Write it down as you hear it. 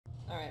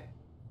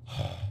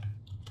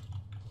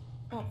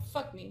Oh,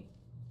 fuck me.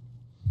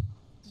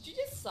 Did you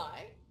just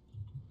sigh?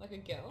 Like a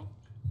girl?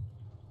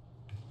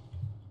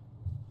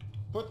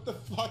 Put the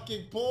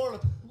fucking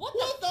portal. What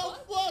the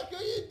fuck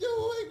are you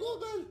doing,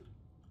 woman?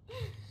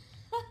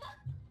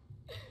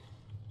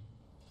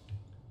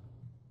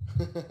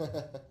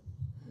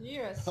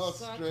 You're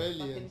such a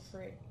fucking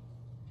freak.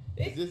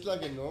 Is this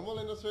like a normal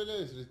in Australia?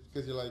 Is it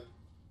because you're like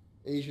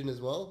Asian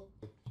as well?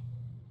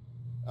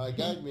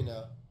 Guide me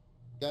now.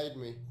 Guide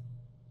me.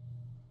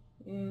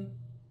 Oh,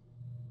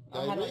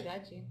 Guide how do me? I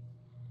guide you?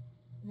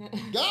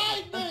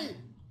 Guide me!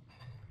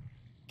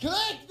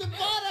 Click the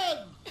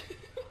button!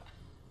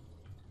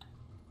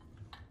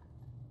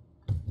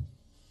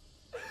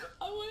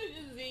 I wanted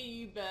to see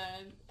you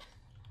burn.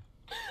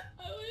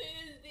 I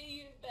wanted to see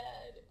you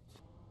burn.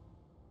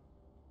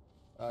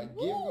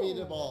 Give me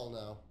the ball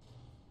now.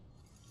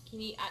 Can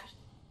you actually...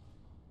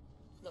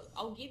 Look,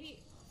 I'll give you...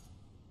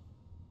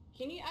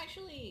 Can you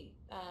actually,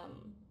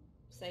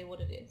 say what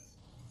it is?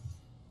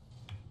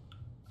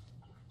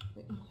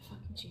 Wait, oh,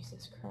 fucking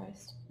Jesus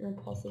Christ. You're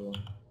impossible.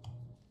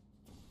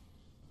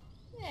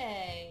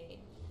 Hey!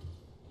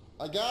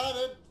 I got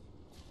it!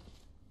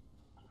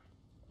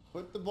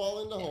 Put the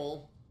ball in the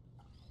hole.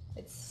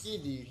 It's...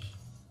 Giddy.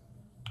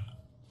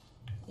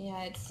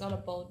 Yeah, it's not a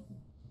ball,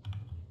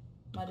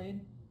 my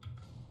dude.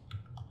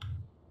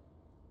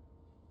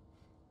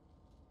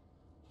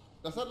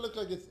 Does that look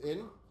like it's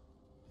in?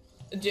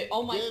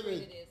 Oh my god,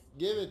 it is.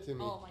 Give it to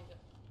me. Oh my god.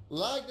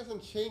 Lag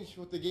doesn't change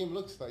what the game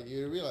looks like.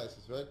 You realize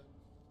this, right?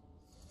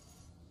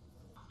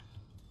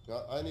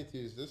 No, I need to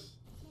use this.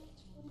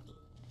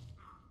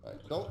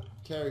 Alright, don't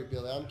carry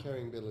Billy. I'm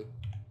carrying Billy.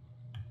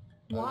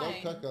 Why?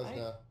 Don't cuck us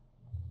now.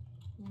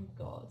 Oh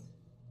god.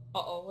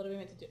 Uh-oh, what are we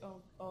meant to do?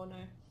 Oh no.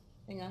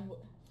 Hang on.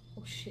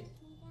 Oh shit.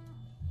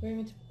 Where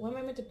am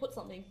I meant to put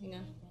something? Hang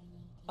on.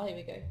 Oh, here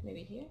we go.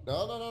 Maybe here?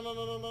 No.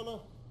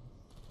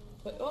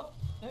 Wait, oh,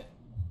 no.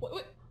 Wait,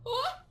 what?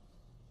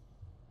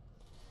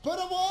 Put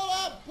them all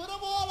up! Put them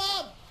all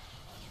up!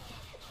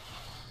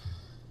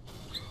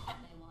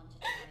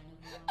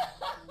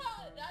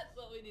 That's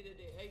what we need to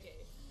do,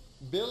 okay.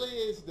 Billy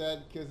is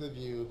dead because of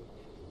you.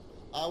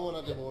 I want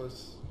a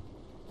divorce.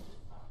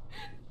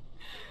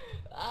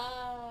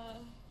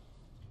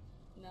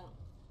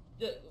 No.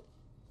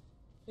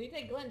 We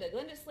take Glenda.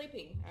 Glenda's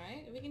sleeping,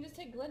 alright? We can just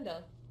take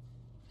Glenda.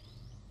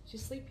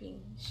 She's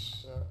sleeping.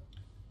 Shh.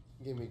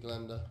 Give me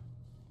Glenda.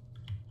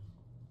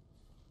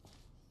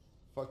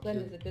 Fuck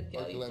Glenda's a good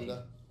girl, Fuck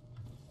Glenda.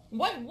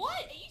 Wait,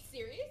 what? Are you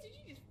serious? Did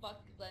you just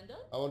fuck Glenda?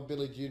 I want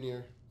Billy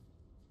Jr.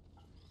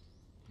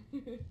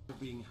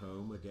 Being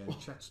home again,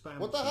 chat spam.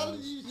 What the hell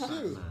did you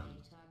do?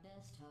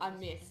 I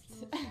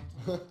missed.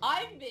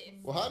 I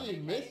missed. Well, how do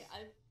you miss?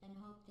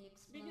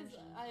 Because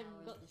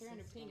I've got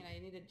 300 ping and I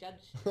need a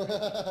judge.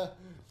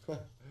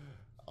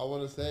 I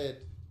want to say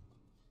it.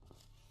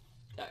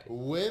 No.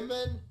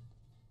 Women,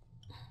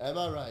 am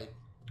I right?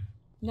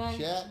 No.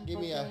 Chat, give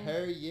me a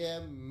hair yeah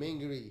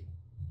mingry.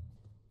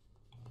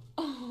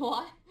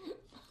 What?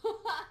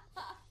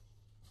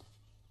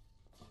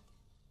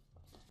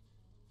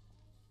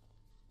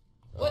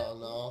 Oh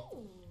no.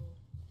 Ooh.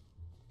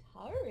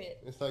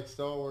 Turret. It's like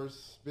Star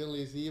Wars.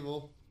 Billy's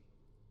evil.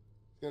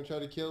 He's gonna try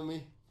to kill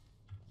me.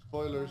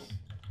 Spoilers.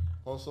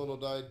 Han Solo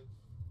died.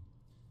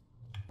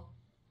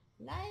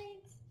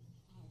 Nice.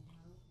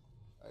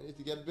 I need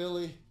to get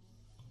Billy.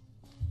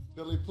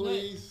 Billy,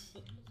 please.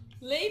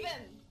 Leave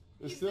him.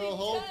 There's still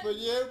hope for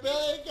you,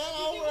 Billy. Get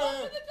over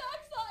to it. the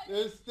dark side.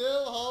 There's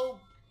still hope.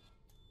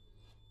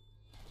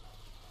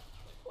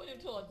 Point him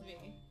towards me.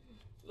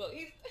 Look,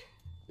 he's...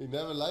 He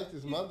never liked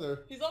his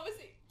mother. He's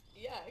obviously...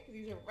 Yeah, because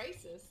he's a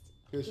racist.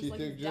 Because she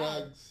took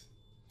drugs.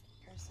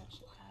 You're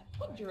such a bad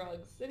boy. What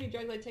drugs? The only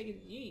drugs I take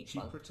is you. She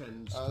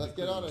pretends let's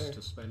get out of here.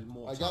 to spend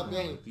more I got time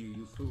Billy. with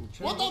you fool.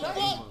 What the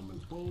fuck?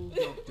 Moment.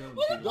 Bulldog, don't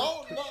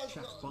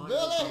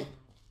Billy!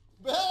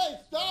 Billy,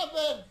 stop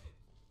it!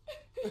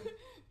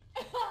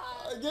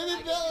 Give me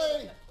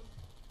Billy!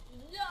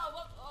 No,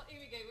 what? Oh, here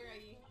we go. Where are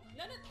you?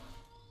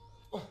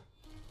 No.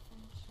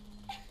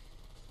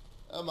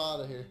 I'm out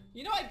of here.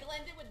 You know,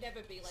 Glenda would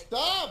never be like.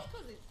 Stop!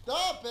 This.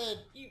 Stop it!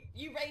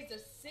 You raised a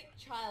sick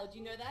child.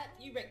 You know that?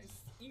 You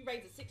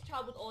raised a sick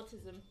child with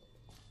autism.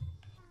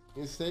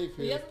 He's safe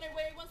here. He doesn't know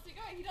where he wants to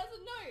go. He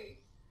doesn't know.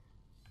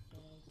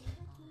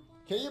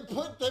 Can you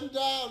put them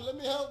down? Let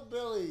me help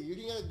Billy. You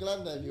can get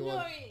Glenda if you want.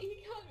 No,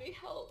 he can't be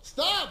helped.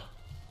 Stop!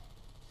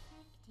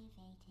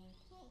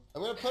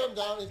 I'm gonna put him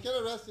down. He's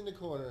gonna rest in the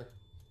corner.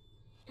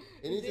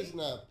 He needs to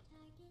snap.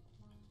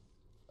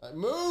 Right,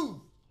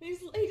 move! He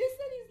just said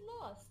he's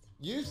lost.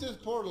 Use this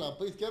portal now.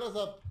 Please get us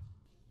up.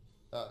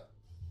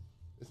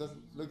 This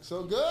doesn't look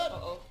so good.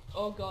 Uh-oh.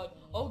 Oh god.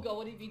 Oh god,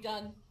 what have you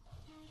done?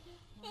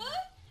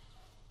 Huh?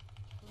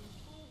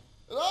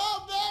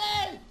 Hello,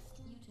 Billy!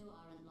 You two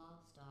aren't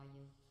lost, are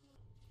you?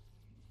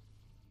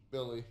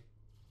 Billy.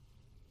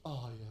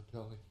 Oh yeah,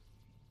 Billy.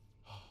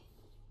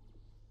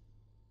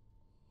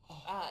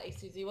 Hey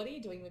Susie, what are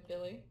you doing with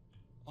Billy?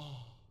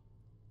 Oh.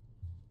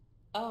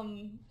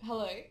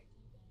 Hello?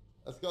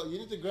 Let's go. You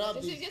need to grab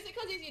Just these.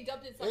 because he's your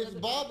adopted son It's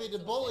doesn't Bobby mean the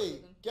you're bully.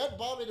 obsessed with him. Get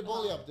Bobby the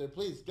bully Uh-huh. up there,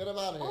 please. Get him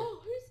out of here. Oh,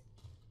 who's...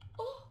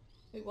 Oh,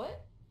 wait,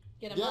 what?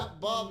 Get him Get up.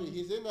 Bobby.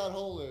 He's in that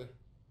hole there.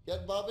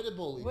 Get Bobby the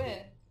bully.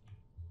 Where?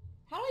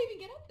 How do I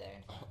even get up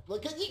there?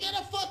 Look, cause you get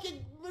a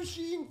fucking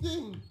machine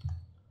thing.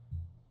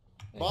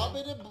 Okay.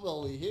 Bobby the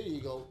bully. Here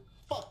you go.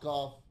 Fuck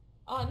off.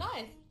 Oh,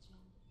 nice.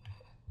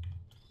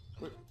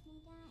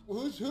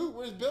 Who's who?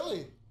 Where's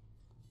Billy?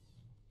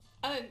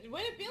 Where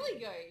did Billy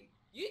go?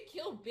 You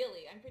killed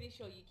Billy. I'm pretty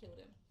sure you killed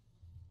him.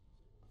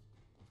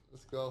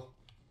 Let's go.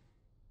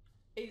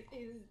 He's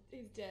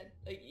dead.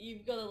 Like,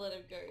 you've got to let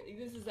him go. Like,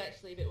 this is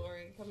actually a bit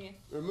worrying. Come here.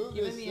 Remove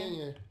Give this him thing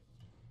here. here.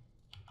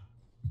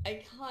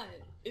 I can't.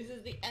 This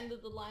is the end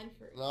of the line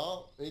for him.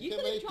 No, he You can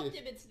could have make dropped it.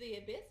 him into the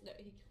abyss. No,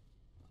 he...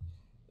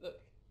 Look.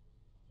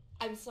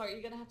 I'm sorry,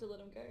 you're gonna have to let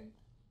him go.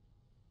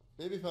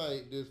 Maybe if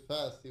I do it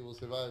fast, he will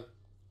survive.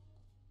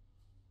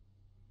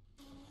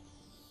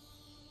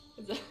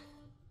 Is that...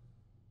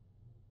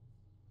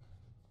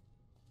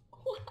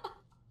 What?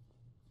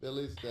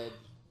 Billy's dead.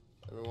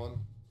 Everyone.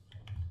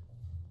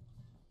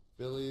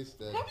 Billy's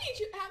dead. How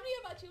many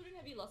of our children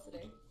have you lost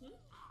today?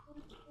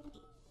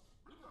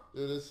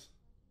 Do this.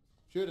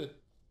 Shoot it.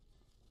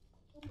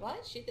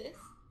 What? Shoot this?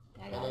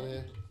 I Right got on it.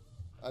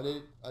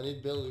 here. I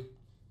need Billy.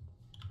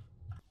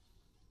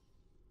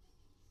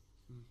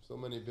 So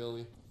many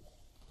Billy.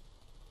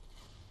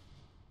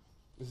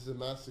 This is a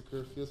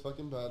massacre. Feels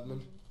fucking bad,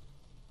 man.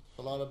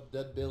 A lot of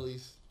dead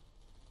Billies.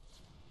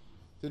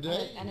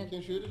 Today, you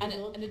can shoot it if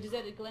you want. And a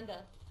deserted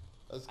Glenda.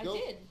 Let's I go.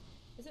 did.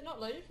 Is it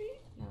not loaded for you?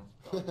 No.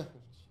 God.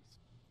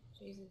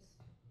 Jesus.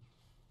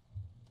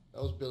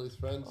 That was Billy's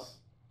friends.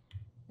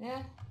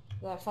 Yeah.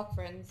 They're fuck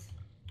friends.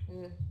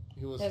 Mm.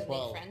 He was Doesn't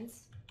 12. make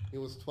friends. He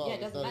was 12. Yeah, it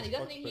It's doesn't not matter. his He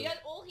doesn't. fuck He friend. does,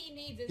 all he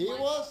needs is He Minecraft,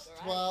 was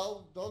alright?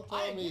 12. Don't I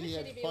tell don't me give a he shit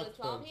had if he was fuck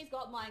 12. friends. He's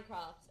got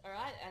Minecraft,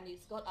 alright? And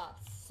he's got us.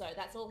 So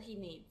that's all he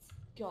needs.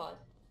 God.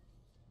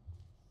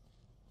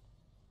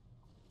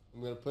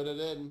 I'm gonna put it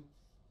in.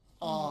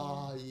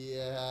 Oh,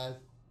 yes.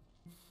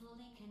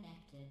 Fully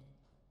connected.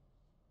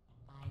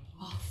 I can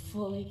Oh,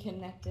 fully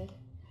connected.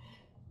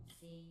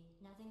 see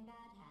nothing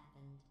bad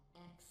happened.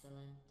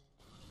 Excellent.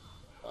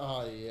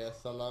 Oh,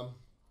 yes, Salam.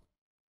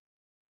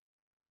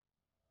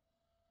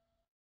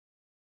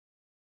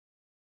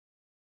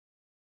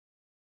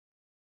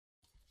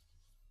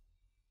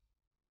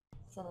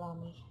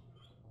 Salami.